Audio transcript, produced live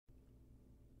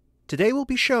Today we'll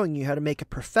be showing you how to make a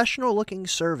professional looking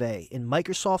survey in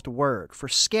Microsoft Word for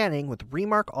scanning with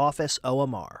Remark Office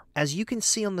OMR. As you can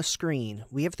see on the screen,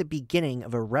 we have the beginning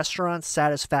of a restaurant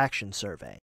satisfaction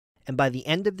survey. And by the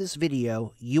end of this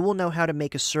video, you will know how to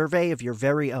make a survey of your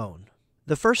very own.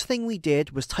 The first thing we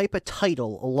did was type a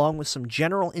title along with some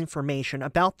general information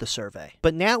about the survey.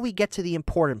 But now we get to the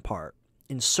important part.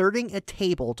 Inserting a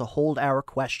table to hold our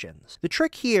questions. The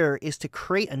trick here is to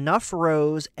create enough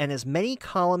rows and as many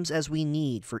columns as we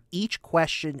need for each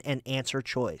question and answer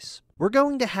choice. We're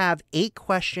going to have 8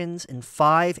 questions and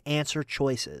 5 answer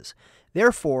choices.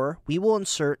 Therefore, we will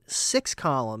insert 6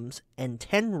 columns and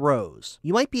 10 rows.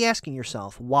 You might be asking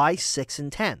yourself, why 6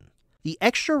 and 10? The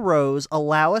extra rows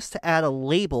allow us to add a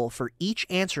label for each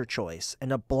answer choice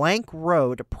and a blank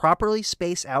row to properly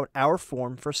space out our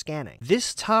form for scanning.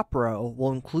 This top row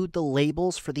will include the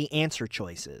labels for the answer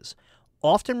choices,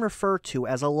 often referred to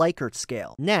as a Likert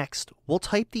scale. Next, we'll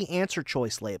type the answer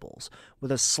choice labels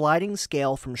with a sliding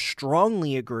scale from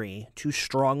strongly agree to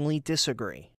strongly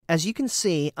disagree. As you can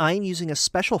see, I am using a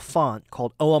special font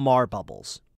called OMR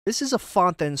Bubbles. This is a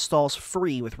font that installs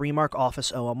free with Remark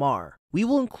Office OMR. We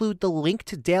will include the link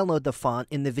to download the font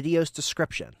in the video's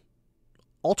description.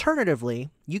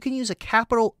 Alternatively, you can use a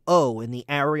capital O in the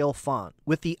Arial font.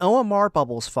 With the OMR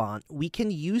Bubbles font, we can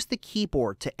use the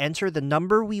keyboard to enter the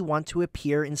number we want to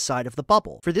appear inside of the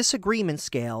bubble. For this agreement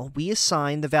scale, we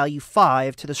assign the value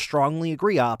 5 to the strongly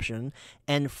agree option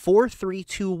and 4, 3,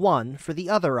 2, 1 for the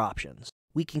other options.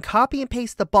 We can copy and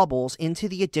paste the bubbles into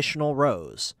the additional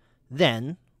rows.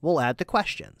 Then, we'll add the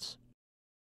questions.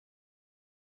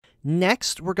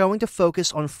 Next, we're going to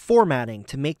focus on formatting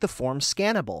to make the form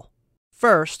scannable.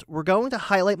 First, we're going to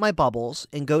highlight my bubbles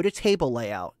and go to Table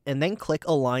Layout, and then click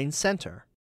Align Center.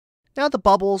 Now the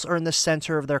bubbles are in the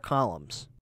center of their columns.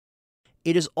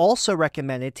 It is also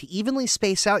recommended to evenly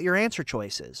space out your answer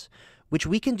choices, which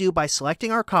we can do by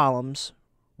selecting our columns,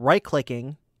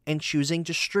 right-clicking, and choosing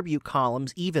Distribute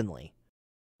Columns Evenly.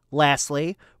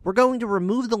 Lastly, we're going to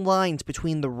remove the lines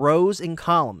between the rows and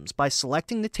columns by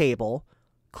selecting the table,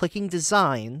 clicking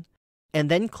Design,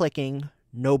 and then clicking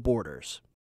No Borders.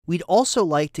 We'd also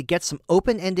like to get some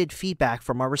open-ended feedback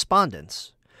from our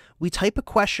respondents. We type a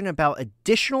question about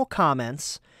additional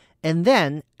comments, and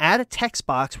then add a text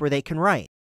box where they can write.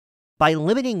 By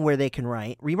limiting where they can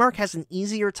write, Remark has an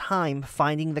easier time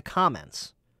finding the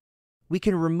comments. We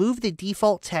can remove the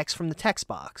default text from the text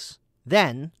box.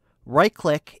 Then,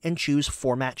 right-click and choose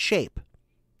Format Shape.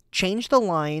 Change the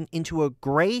line into a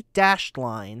gray dashed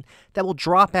line that will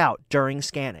drop out during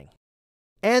scanning.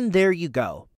 And there you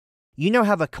go. You now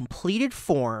have a completed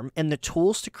form and the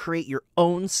tools to create your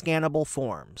own scannable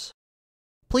forms.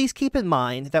 Please keep in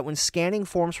mind that when scanning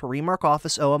forms for Remark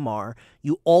Office OMR,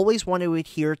 you always want to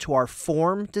adhere to our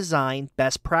form design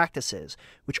best practices,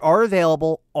 which are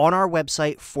available on our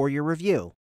website for your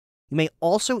review. You may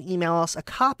also email us a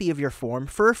copy of your form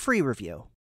for a free review.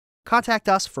 Contact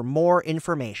us for more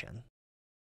information.